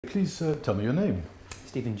Please tell me your name.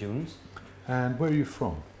 Stephen Jones. And where are you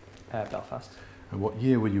from? Belfast. And what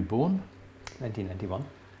year were you born? 1991.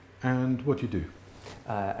 And what do you do?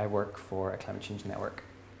 I work for a climate change network.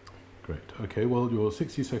 Great. Okay, well, your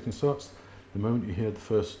 60 seconds starts the moment you hear the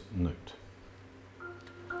first note.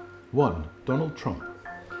 1. Donald Trump.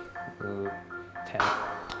 10.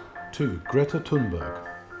 2. Greta Thunberg.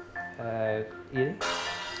 80.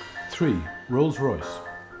 3. Rolls-Royce.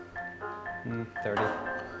 30.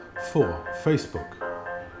 4. Facebook.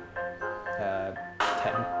 10.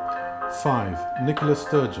 5. Nicola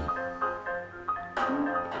Sturgeon.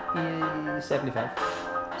 75.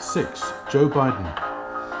 6. Joe Biden.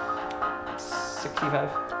 65.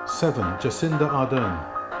 7. Jacinda Ardern.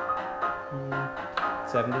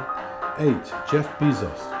 70. 8. Jeff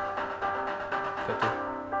Bezos. 50.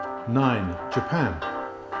 9. Japan.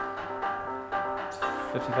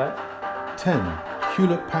 55. 10.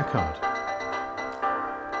 Hewlett Packard.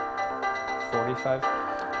 45.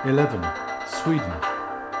 11. Sweden.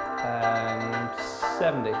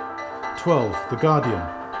 70. 12. The Guardian.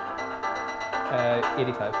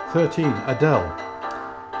 85. 13. Adele.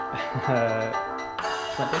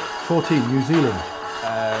 20. 14. New Zealand.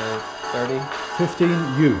 30. 15.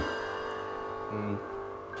 You.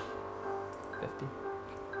 50.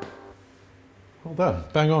 Well done.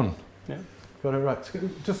 Bang on. Yeah. Got it right.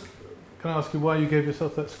 Just can I ask you why you gave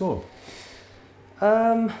yourself that score?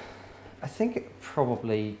 I think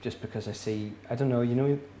probably just because I don't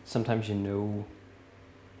know, sometimes you know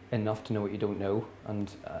enough to know what you don't know,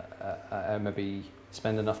 and I maybe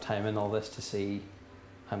spend enough time in all this to see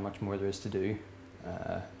how much more there is to do,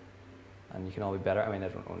 and you can all be better. I mean, I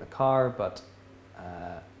don't own a car, but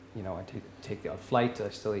I do take the odd flight, I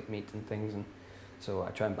still eat meat and things, and so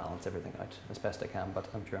I try and balance everything out as best I can, but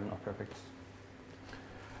I'm sure I'm not perfect.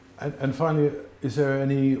 And finally, is there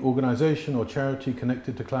any organisation or charity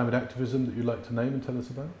connected to climate activism that you'd like to name and tell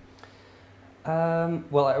us about?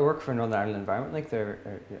 Well, I work for Northern Ireland Environment League.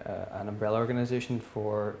 They're an umbrella organisation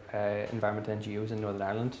for environment NGOs in Northern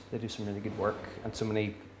Ireland. They do some really good work, and so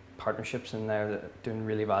many partnerships in there that are doing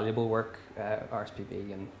really valuable work.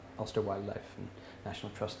 RSPB and Ulster Wildlife and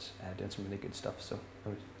National Trust doing some really good stuff. So I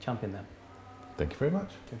would champion them. Thank you very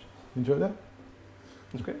much. Cheers. Enjoy that.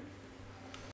 That's great.